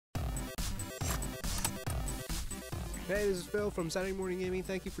Hey, this is Phil from Saturday Morning Gaming.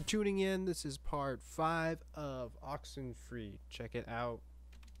 Thank you for tuning in. This is part 5 of Oxenfree. Check it out.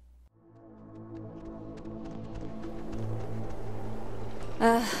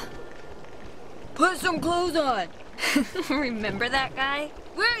 Put some clothes on. Remember that guy?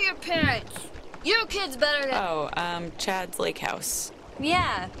 Where are your parents? You kids better get... Oh, Chad's lake house.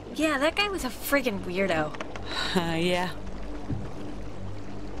 Yeah, that guy was a friggin' weirdo. Yeah.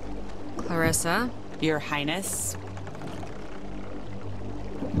 Clarissa? Your Highness?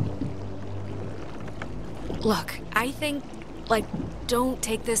 Look, I think, don't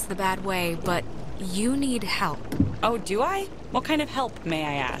take this the bad way, but you need help. Oh, do I? What kind of help, may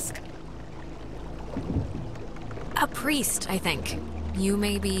I ask? A priest, I think. You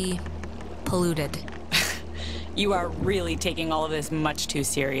may be polluted. You are really taking all of this much too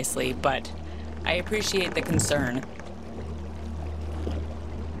seriously, but I appreciate the concern.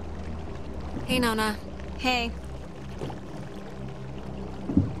 Hey, Nona. Hey.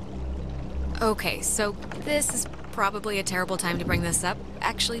 Okay, so this is probably a terrible time to bring this up.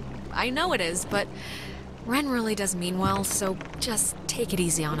 Actually, I know it is, but Ren really does mean well, so just take it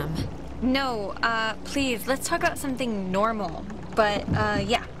easy on him. No, please, let's talk about something normal. But,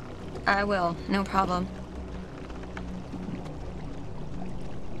 yeah, I will. No problem.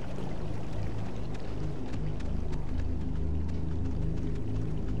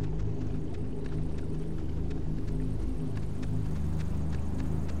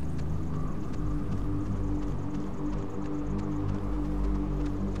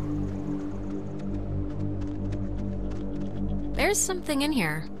 There's something in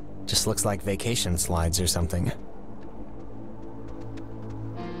here. Just looks like vacation slides or something.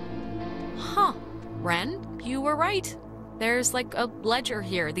 Huh. Ren, you were right. There's like a ledger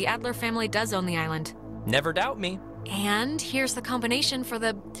here. The Adler family does own the island. Never doubt me. And here's the combination for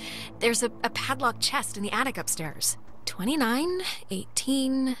the... There's a padlocked chest in the attic upstairs. 29,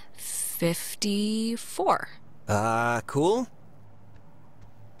 18, 54. Cool?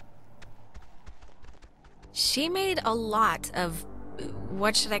 She made a lot of...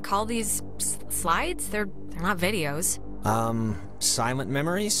 What should I call these slides? They're not videos. Silent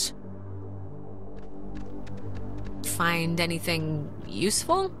memories? Find anything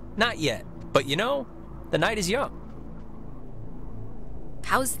useful? Not yet. But you know, the night is young.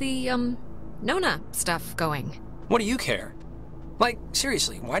 How's the, Nona stuff going? What do you care? Like,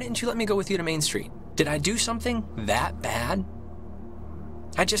 seriously, why didn't you let me go with you to Main Street? Did I do something that bad?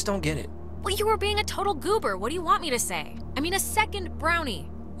 I just don't get it. Well, you were being a total goober. What do you want me to say? I mean, a second brownie.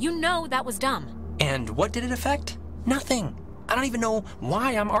 You know that was dumb. And what did it affect? Nothing. I don't even know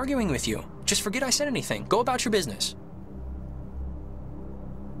why I'm arguing with you. Just forget I said anything. Go about your business.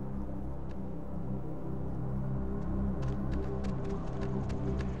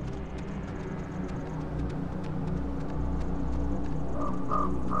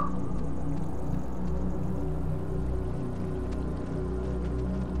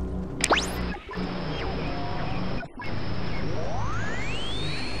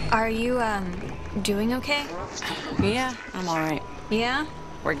 Are you, doing okay? Yeah, I'm alright. Yeah?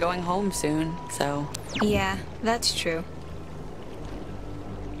 We're going home soon, so... Yeah, that's true.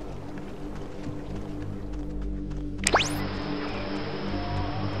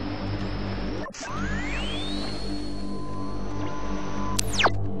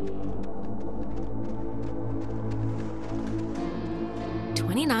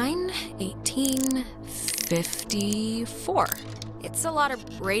 $29, 18, 54. It's a lot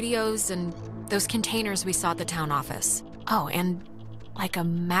of radios and those containers we saw at the town office. Oh, and like a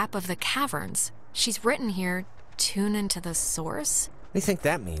map of the caverns. She's written here, tune into the source. What do you think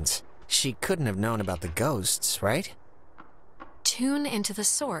that means? She couldn't have known about the ghosts, right? Tune into the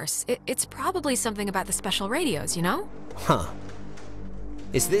source. It's probably something about the special radios, you know? Huh.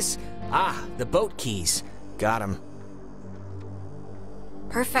 Is this... Ah, the boat keys. Got 'em.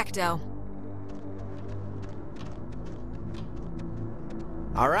 Perfecto.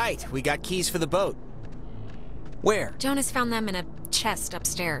 All right, we got keys for the boat. Where? Jonas found them in a chest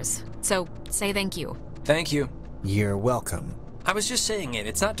upstairs. So, say thank you. Thank you. You're welcome. I was just saying it.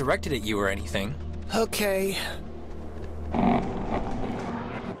 It's not directed at you or anything. Okay.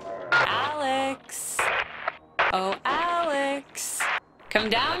 Alex! Oh, Alex! Come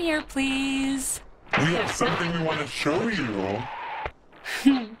down here, please. We have something we want to show you.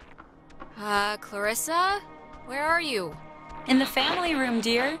 Clarissa? Where are you? In the family room,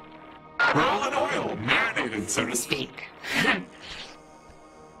 dear. We're all in oil, marinated, so to speak.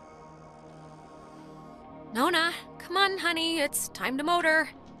 Nona, come on, honey. It's time to motor.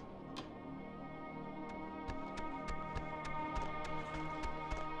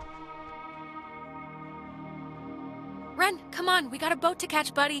 Ren, come on. We got a boat to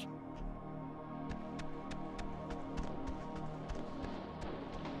catch, buddy.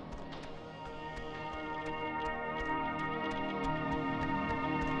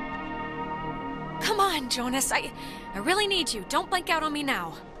 Come on, Jonas. I really need you. Don't blank out on me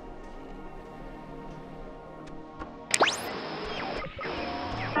now.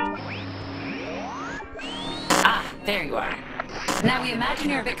 Ah, there you are. Now we imagine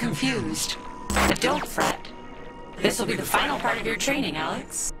you're a bit confused. But don't fret. This will be the final part of your training,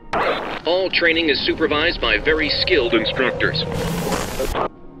 Alex. All training is supervised by very skilled instructors.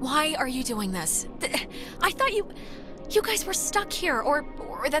 Why are you doing this? I thought you guys were stuck here, or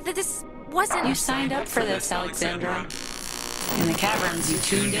that this wasn't... You signed up for this, Alexandra. In the caverns, you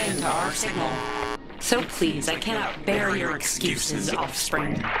tuned in to our signal. So please, I cannot bear your excuses,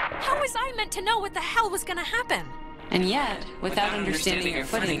 offspring. How was I meant to know what the hell was gonna happen? And yet, without understanding your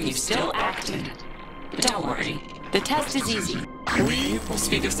footing, you still acted. But don't worry. The test is easy. We will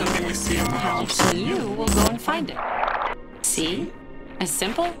speak of something we see in the house. And you will go and find it. See? As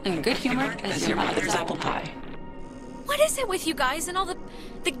simple and good-humored as your mother's apple pie. What is it with you guys and all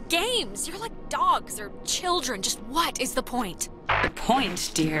the games? You're like dogs or children. Just what is the point? The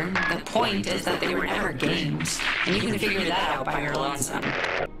point, dear, the point is that they were never games. And you can figure that out by your lonesome.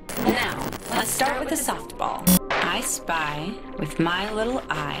 Now, let's start with the softball. I spy, with my little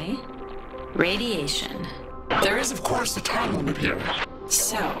eye, radiation. There is, of course, a time limit here.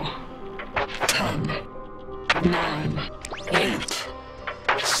 So, 10, 9, 8,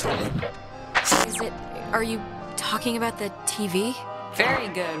 7. Is it... Are you talking about the TV? Very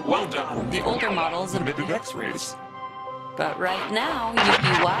good. Well done. The older models Emitted X-rays. But right now, you'd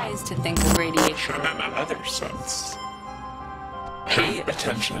be wise to think of radiation. In another sense. Pay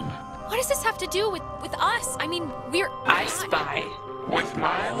attention. What does this have to do with us? I mean, we're... I spy. With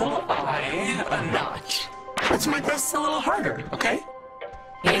my little eye, a notch. Let's make this a little harder, okay?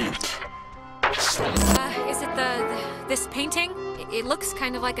 8. Is it this painting? It looks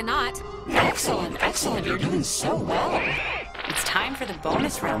kind of like a knot. Excellent, excellent. You're doing so well. It's time for the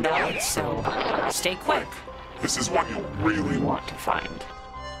bonus round, Alex, so stay quick. This is what you'll really want to find.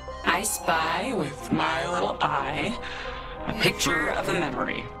 I spy with my little eye a picture of a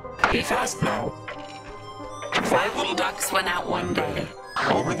memory. Be fast now. 5 little ducks went out one day.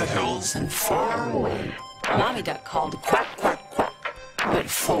 Over the hills and far away. Mommy duck called quack, quack, quack. But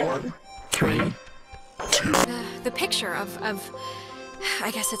 4, 3, 2. The picture of...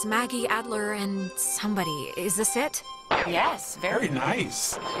 I guess it's Maggie, Adler, and somebody. Is this it? Yes, very Very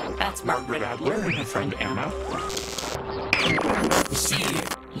nice. That's Margaret Adler and her friend Anna. See,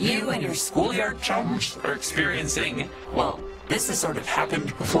 you and your schoolyard chums are experiencing, well, this has sort of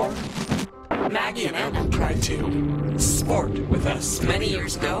happened before. Maggie and Anna tried to sport with us many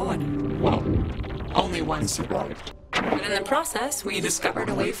years ago, and, well, only one survived. But in the process, we discovered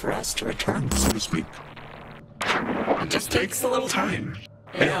a way for us to return, So to speak. It just takes a little time.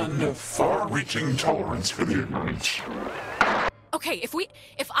 And a far-reaching tolerance for the ignorant. Okay,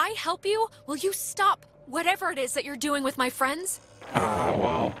 if I help you, will you stop whatever it is that you're doing with my friends?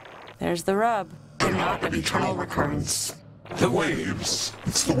 Well, There's the rub. they're not an eternal recurrence. The waves.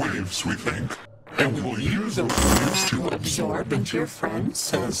 It's the waves, we think. And we will use those waves to absorb into your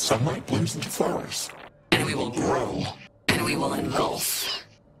friends as sunlight blooms into flowers. And we will grow. And we will engulf.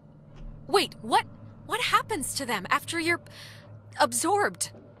 Wait, what happens to them after you're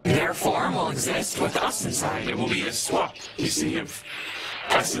absorbed? Their form will exist with us inside. It will be a swap, you see, of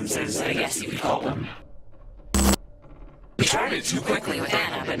essences, I guess you could call them. We tried it too quickly with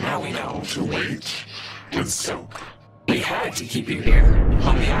Anna, but now we know to wait and soak. We had to keep you here,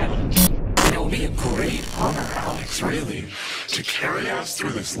 on the island. And it will be a great honor, Alex, really, to carry us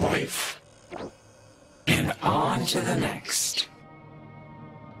through this life. And on to the next.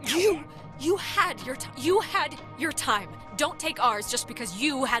 You had your time. Don't take ours just because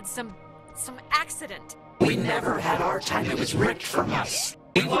you had some accident. We never had our time that was ripped from us.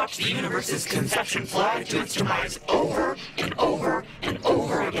 We watched the universe's conception fly to its demise over and over and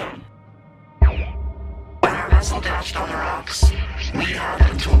over again. When our vessel dashed on the rocks, we had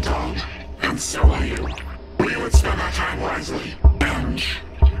until dawn, and so will you. We would spend our time wisely, and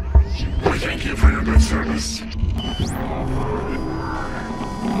we thank you for your good service.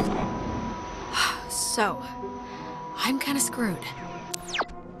 So, I'm kind of screwed.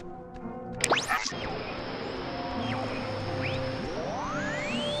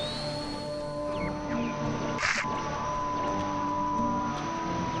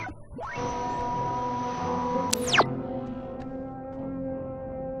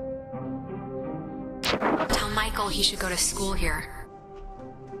 Tell Michael he should go to school here.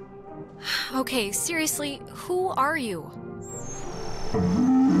 Okay, seriously, who are you?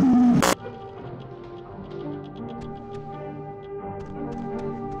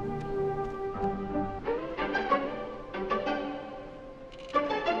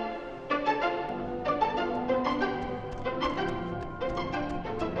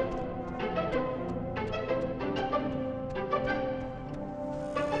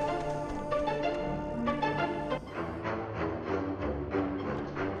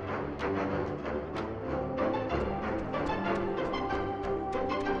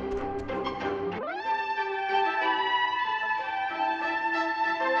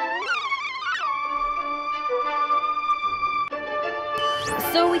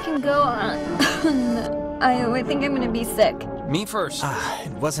 So we can go on. I think I'm gonna be sick. Me first.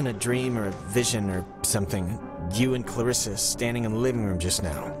 It wasn't a dream or a vision or something. You and Clarissa standing in the living room just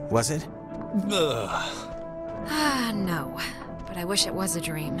now, was it? No. But I wish it was a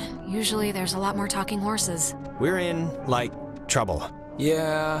dream. Usually there's a lot more talking horses. We're in, like, trouble.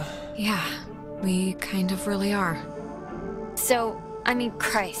 Yeah. Yeah, we kind of really are. So, I mean,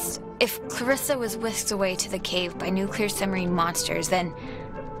 Christ. If Clarissa was whisked away to the cave by nuclear submarine monsters, then...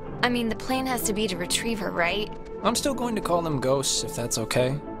 I mean, the plan has to be to retrieve her, right? I'm still going to call them ghosts, if that's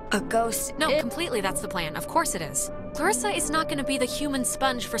okay. A ghost? No, completely that's the plan. Of course it is. Clarissa is not going to be the human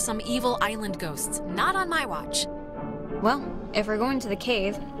sponge for some evil island ghosts. Not on my watch. Well, if we're going to the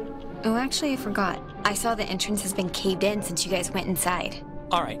cave... Oh, actually, I forgot. I saw the entrance has been caved in since you guys went inside.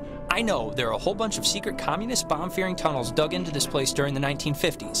 Alright, I know there are a whole bunch of secret communist bomb-fearing tunnels dug into this place during the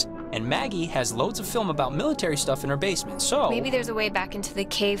 1950s. And Maggie has loads of film about military stuff in her basement, so... Maybe there's a way back into the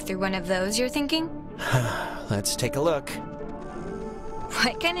cave through one of those, you're thinking? Let's take a look.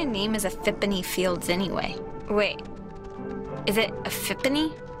 What kind of name is Epiphany Fields anyway? Wait, is it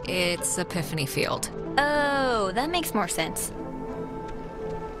Epiphany? It's Epiphany Field. Oh, that makes more sense.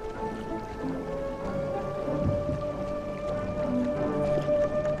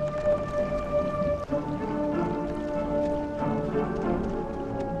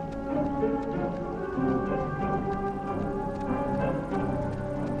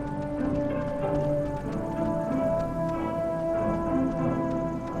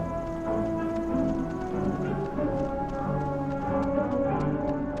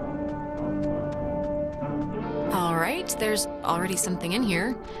 There's already something in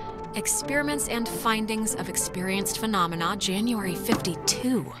here. Experiments and Findings of Experienced Phenomena, January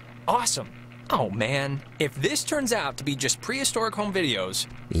 52. Awesome. Oh man, if this turns out to be just prehistoric home videos...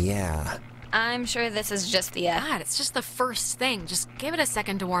 Yeah. I'm sure this is just the... God, it's just the first thing. Just give it a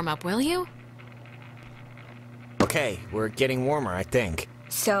second to warm up, will you? Okay, we're getting warmer, I think.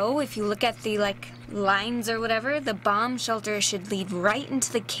 So, if you look at the, lines or whatever, the bomb shelter should lead right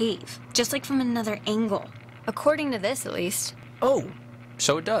into the cave. Just like from another angle. According to this, at least. Oh,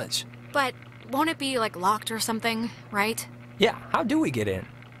 so it does. But won't it be, locked or something, right? Yeah, how do we get in?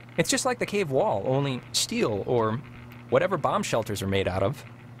 It's just like the cave wall, only steel or whatever bomb shelters are made out of.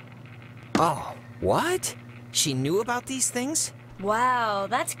 Oh, what? She knew about these things? Wow,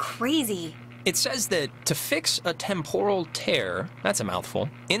 that's crazy. It says that to fix a temporal tear, that's a mouthful,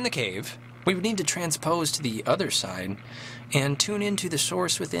 in the cave, we would need to transpose to the other side and tune into the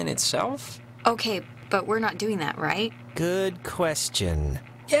source within itself? Okay, but we're not doing that, right? Good question.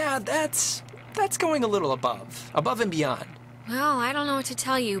 Yeah, that's going a little above and beyond. Well, I don't know what to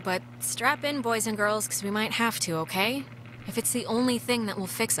tell you, but strap in, boys and girls, because we might have to, okay? If it's the only thing that will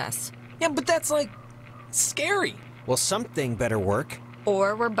fix us. Yeah, but that's, scary. Well, something better work.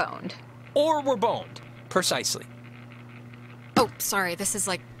 Or we're boned. Or we're boned. Precisely. Oh, sorry, this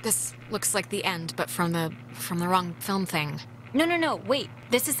looks like the end, but from the wrong film thing. No, wait.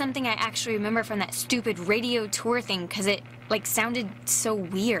 This is something I actually remember from that stupid radio tour thing, because it, sounded so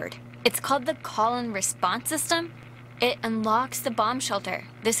weird. It's called the call and response system. It unlocks the bomb shelter.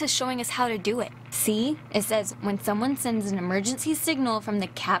 This is showing us how to do it. See? It says, when someone sends an emergency signal from the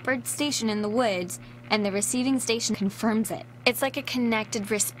Catbird station in the woods, and the receiving station confirms it. It's like a connected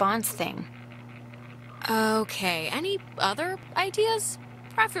response thing. Okay, any other ideas?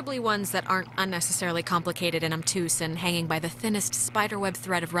 Preferably ones that aren't unnecessarily complicated and obtuse and hanging by the thinnest spiderweb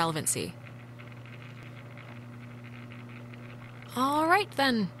thread of relevancy. All right,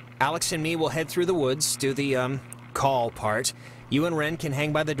 then. Alex and me will head through the woods, do the, call part. You and Ren can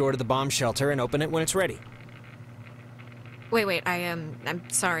hang by the door to the bomb shelter and open it when it's ready. Wait, I'm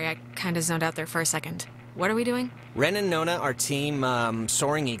sorry, I kinda zoned out there for a second. What are we doing? Ren and Nona are team,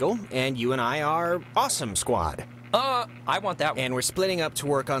 Soaring Eagle, and you and I are Awesome Squad. I want that one. And we're splitting up to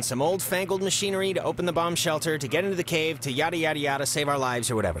work on some old-fangled machinery to open the bomb shelter, to get into the cave, to yada yada yada, save our lives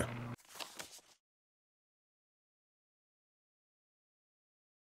or whatever.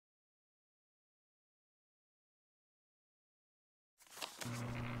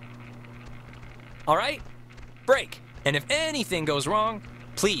 All right? Break. And if anything goes wrong,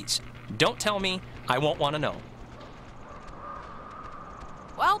 please, don't tell me. I won't want to know.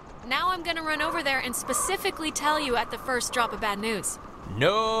 Well, now I'm gonna run over there and specifically tell you at the first drop of bad news.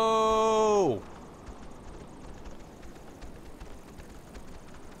 No!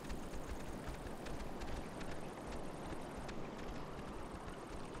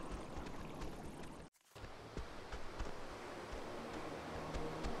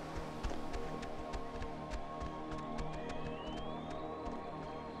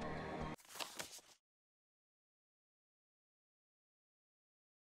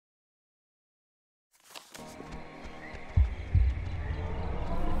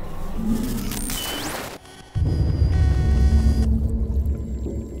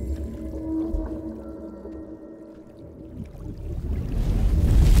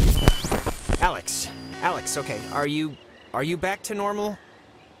 Alex, okay, are you back to normal?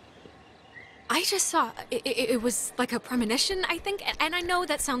 I just saw, it was like a premonition, I think, and I know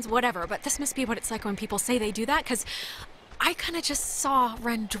that sounds whatever, but this must be what it's like when people say they do that, because I kind of just saw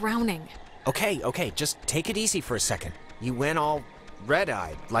Ren drowning. Okay, just take it easy for a second. You went all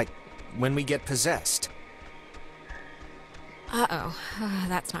red-eyed, like when we get possessed. Uh-oh,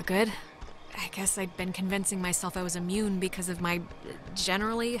 that's not good. I guess I'd been convincing myself I was immune because of my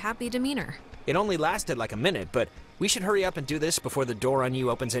generally happy demeanor. It only lasted like a minute, but we should hurry up and do this before the door on you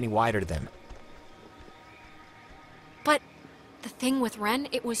opens any wider to them. But the thing with Ren,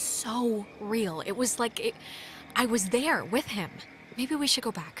 it was so real. It was like I was there with him. Maybe we should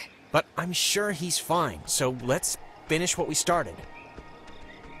go back. But I'm sure he's fine, so let's finish what we started.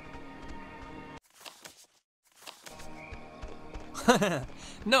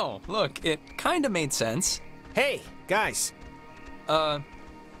 No, look, it kind of made sense. Hey, guys.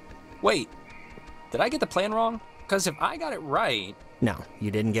 Wait. Did I get the plan wrong? Because if I got it right... No,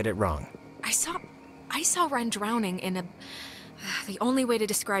 you didn't get it wrong. I saw Ren drowning in a... The only way to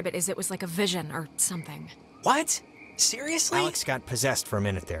describe it is it was like a vision or something. What? Seriously? Alex got possessed for a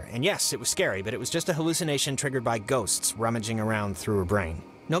minute there. And yes, it was scary, but it was just a hallucination triggered by ghosts rummaging around through her brain.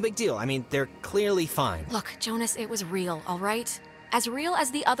 No big deal. I mean, they're clearly fine. Look, Jonas, it was real, all right? As real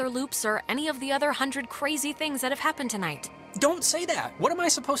as the other loops or any of the other 100 crazy things that have happened tonight. Don't say that. What am I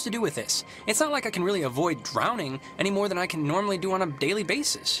supposed to do with this? It's not like I can really avoid drowning any more than I can normally do on a daily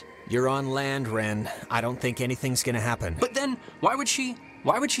basis. You're on land, Ren. I don't think anything's gonna happen. But then, why would she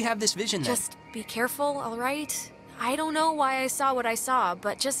have this vision then? Just be careful, all right? I don't know why I saw what I saw,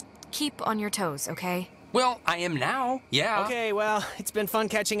 but just keep on your toes, okay? Well, I am now, yeah. Okay, well, it's been fun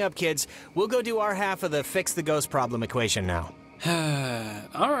catching up, kids. We'll go do our half of the fix the ghost problem equation now.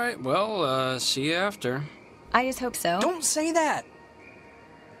 All right, well, see you after. I just hope so. Don't say that!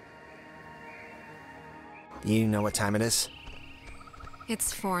 You know what time it is?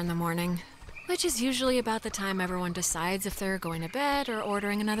 It's 4 in the morning, which is usually about the time everyone decides if they're going to bed or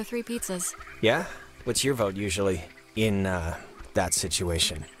ordering another 3 pizzas. Yeah? What's your vote usually in, that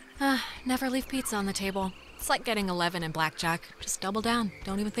situation? Never leave pizza on the table. It's like getting 11 in blackjack. Just double down.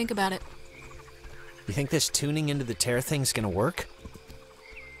 Don't even think about it. You think this tuning into the tear thing's gonna work?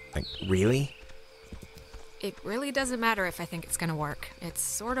 Like, really? It really doesn't matter if I think it's gonna work. It's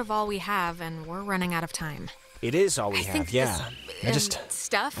sort of all we have, and we're running out of time. It is all we have, yeah. I just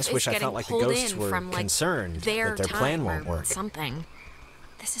wish I felt like the ghosts were concerned that their plan won't work. Something.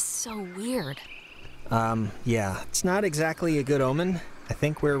 This is so weird. Yeah, it's not exactly a good omen. I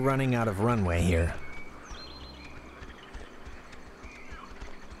think we're running out of runway here.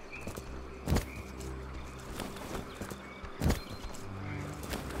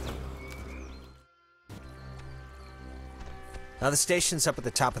 Now the station's up at the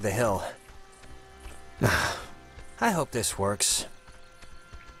top of the hill. I hope this works.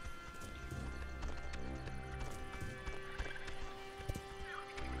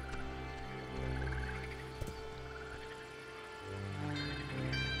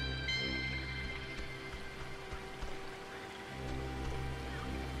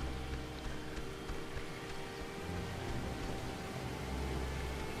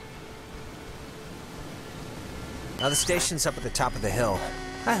 Now the station's up at the top of the hill.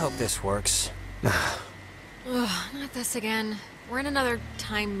 I hope this works. Ugh, not this again. We're in another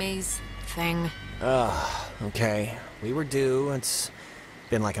time maze thing. Okay. We were due. It's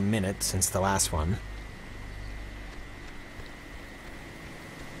been like a minute since the last one.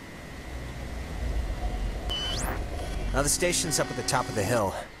 Now the station's up at the top of the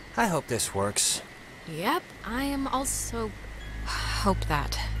hill. I hope this works. Yep, I am also... hope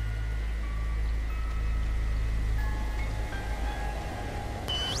that.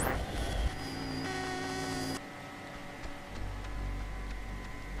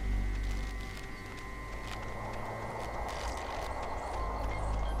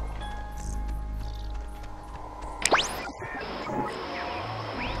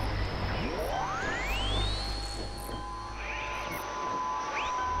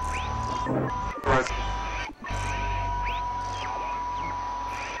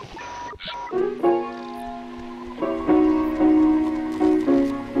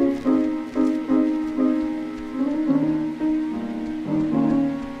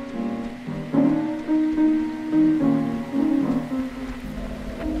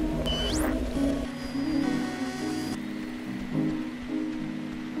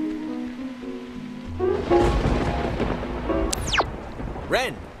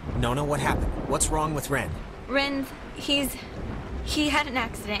 Ren! Nona, what happened? What's wrong with Ren? Ren, he had an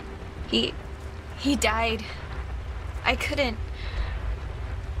accident. He died. I couldn't.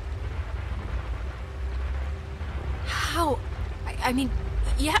 How? I mean,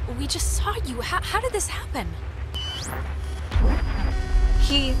 yeah, we just saw you. How did this happen?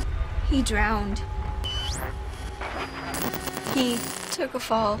 He drowned. He took a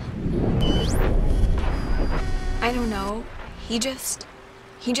fall. I don't know. He just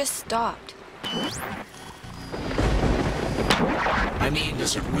stopped. I mean,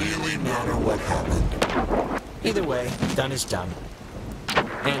 does it really matter what happened? Either way, done is done.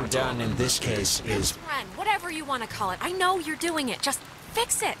 And done in this case is... Ren, whatever you want to call it. I know you're doing it. Just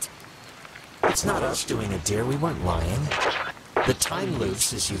fix it. It's not us doing it, dear. We weren't lying. The time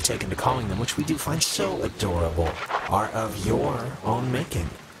loops, as you've taken to calling them, which we do find so adorable, are of your own making.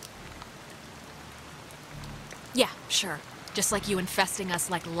 Yeah, sure. Just like you infesting us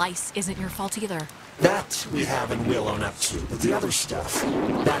like lice isn't your fault either. That we have and will own up to, but the other stuff,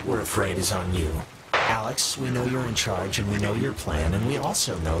 that we're afraid is on you. Alex, we know you're in charge and we know your plan, and we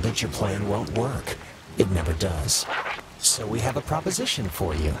also know that your plan won't work. It never does. So we have a proposition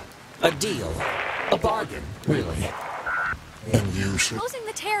for you. A deal. A bargain, really. And you should... Closing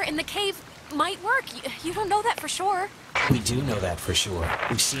the tear in the cave might work. You don't know that for sure. We do know that for sure.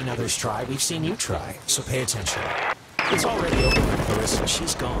 We've seen others try, we've seen you try, so pay attention. It's already over with Clarissa.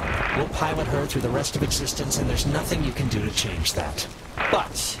 She's gone. We'll pilot her through the rest of existence, and there's nothing you can do to change that.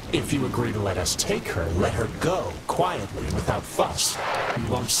 But if you agree to let us take her, let her go, quietly, without fuss. We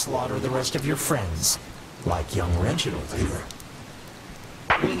won't slaughter the rest of your friends, like young Reginald here.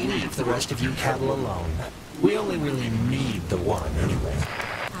 We'll leave the rest of you cattle alone. We only really need the one, anyway.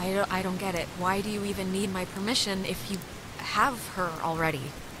 I don't get it. Why do you even need my permission if you have her already?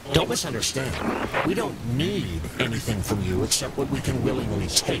 Don't misunderstand. We don't need anything from you except what we can willingly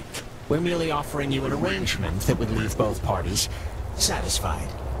take. We're merely offering you an arrangement that would leave both parties satisfied.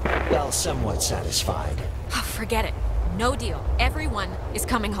 Well, somewhat satisfied. Oh, forget it. No deal. Everyone is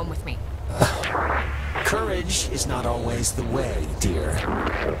coming home with me. Courage is not always the way, dear.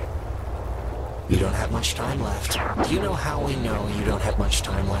 You don't have much time left. Do you know how we know you don't have much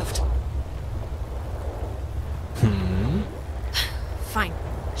time left? Fine.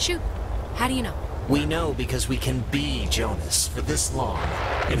 Shoot. How do you know? We know because we can be Jonas for this long,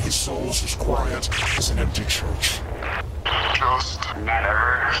 and his soul's as quiet as an empty church. Just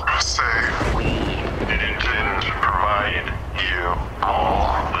never say we didn't provide you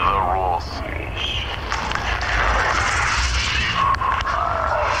all the rules.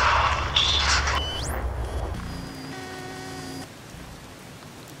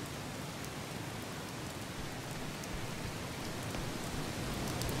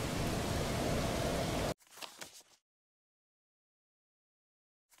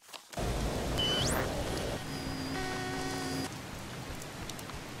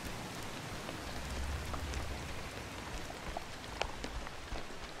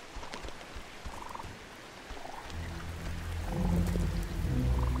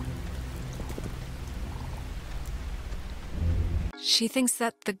 She thinks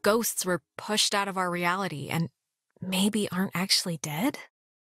that the ghosts were pushed out of our reality and maybe aren't actually dead?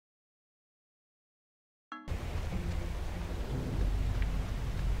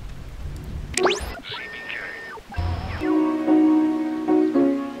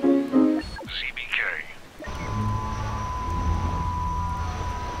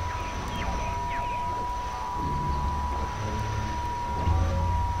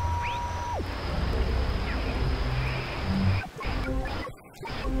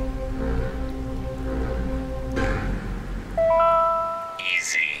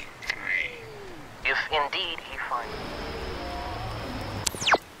 If indeed he finds...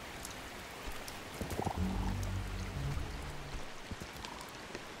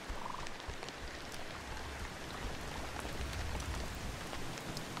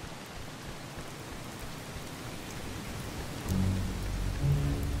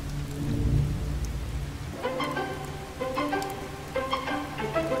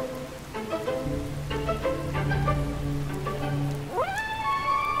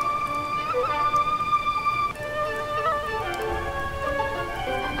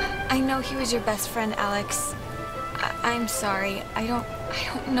 I know he was your best friend, Alex. I'm sorry. I don't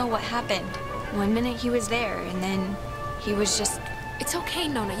know what happened. One minute he was there, and then he was just... It's okay,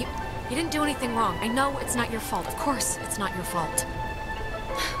 Nona. You didn't do anything wrong. I know it's not your fault. Of course it's not your fault.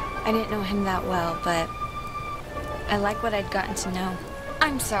 I didn't know him that well, but I like what I'd gotten to know.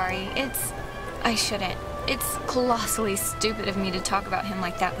 I'm sorry. I shouldn't. It's colossally stupid of me to talk about him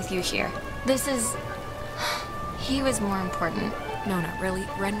like that with you here. He was more important. No, really,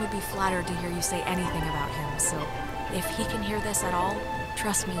 Ren would be flattered to hear you say anything about him, so if he can hear this at all,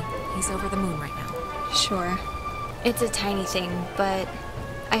 trust me, he's over the moon right now. Sure. It's a tiny thing, but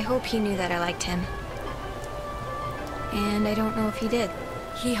I hope he knew that I liked him. And I don't know if he did.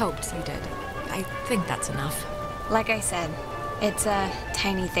 He hoped you did. I think that's enough. Like I said, it's a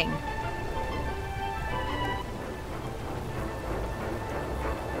tiny thing.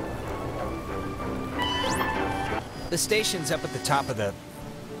 The station's up at the top of the...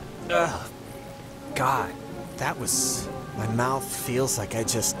 Ugh. God, that was... My mouth feels like I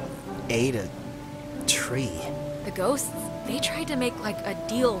just ate a tree. The ghosts, they tried to make like a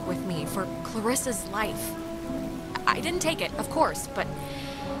deal with me for Clarissa's life. I didn't take it, of course, but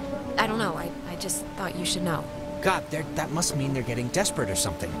I don't know, I just thought you should know. God, that must mean they're getting desperate or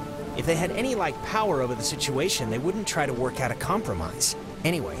something. If they had any, like, power over the situation, they wouldn't try to work out a compromise.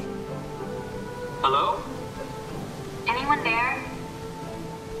 Anyway. Hello? Anyone there?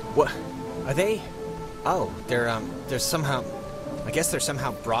 What? Are they? Oh, they're somehow... I guess they're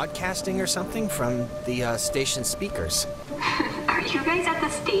somehow broadcasting or something from the, station speakers. Are you guys at the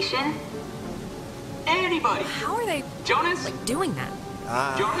station? Anybody? How are they, Jonas? like, doing that?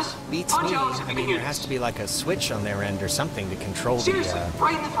 Jonas? Beats Punch me. out if I you mean, can hear there has this. to be like a switch on their end or something to control Seriously, the,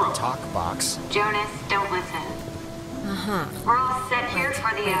 right in the throat. talk box. Jonas, don't listen. Uh-huh. We're all set here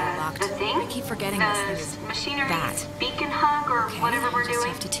for the, locked. the thing? I keep forgetting this thing is machinery that. beacon hug or Okay, whatever we're I just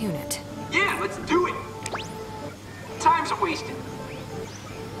doing. have to tune it. Yeah, let's do it. Time's wasted.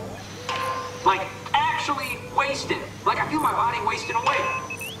 Like, actually wasted. Like, I feel my body wasting away.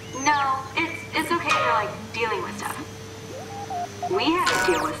 No, it's okay for, like, dealing with stuff. We have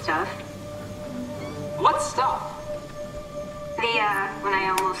to deal with stuff. What stuff? When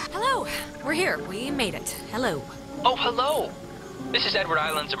I almost... Hello, we're here. We made it. Hello. Oh, hello! This is Edward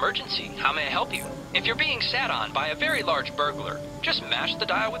Island's emergency. How may I help you? If you're being sat on by a very large burglar, just mash the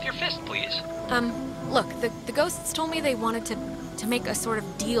dial with your fist, please. Look, the ghosts told me they wanted to make a sort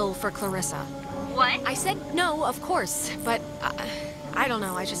of deal for Clarissa. What? I said no, of course, but I don't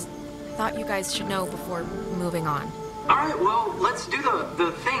know. I just thought you guys should know before moving on. All right, well, let's do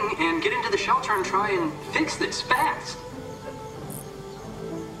the thing and get into the shelter and try and fix this fast.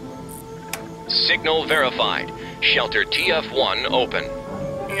 Signal verified. Shelter TF1 open.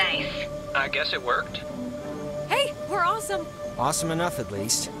 Nice. I guess it worked. Hey, we're awesome. Awesome enough, at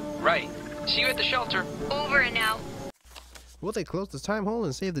least. Right. See you at the shelter. Over and out. Will they close this time hole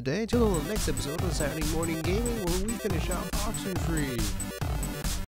and save the day? Till the next episode of Saturday Morning Gaming, where we finish out Oxenfree.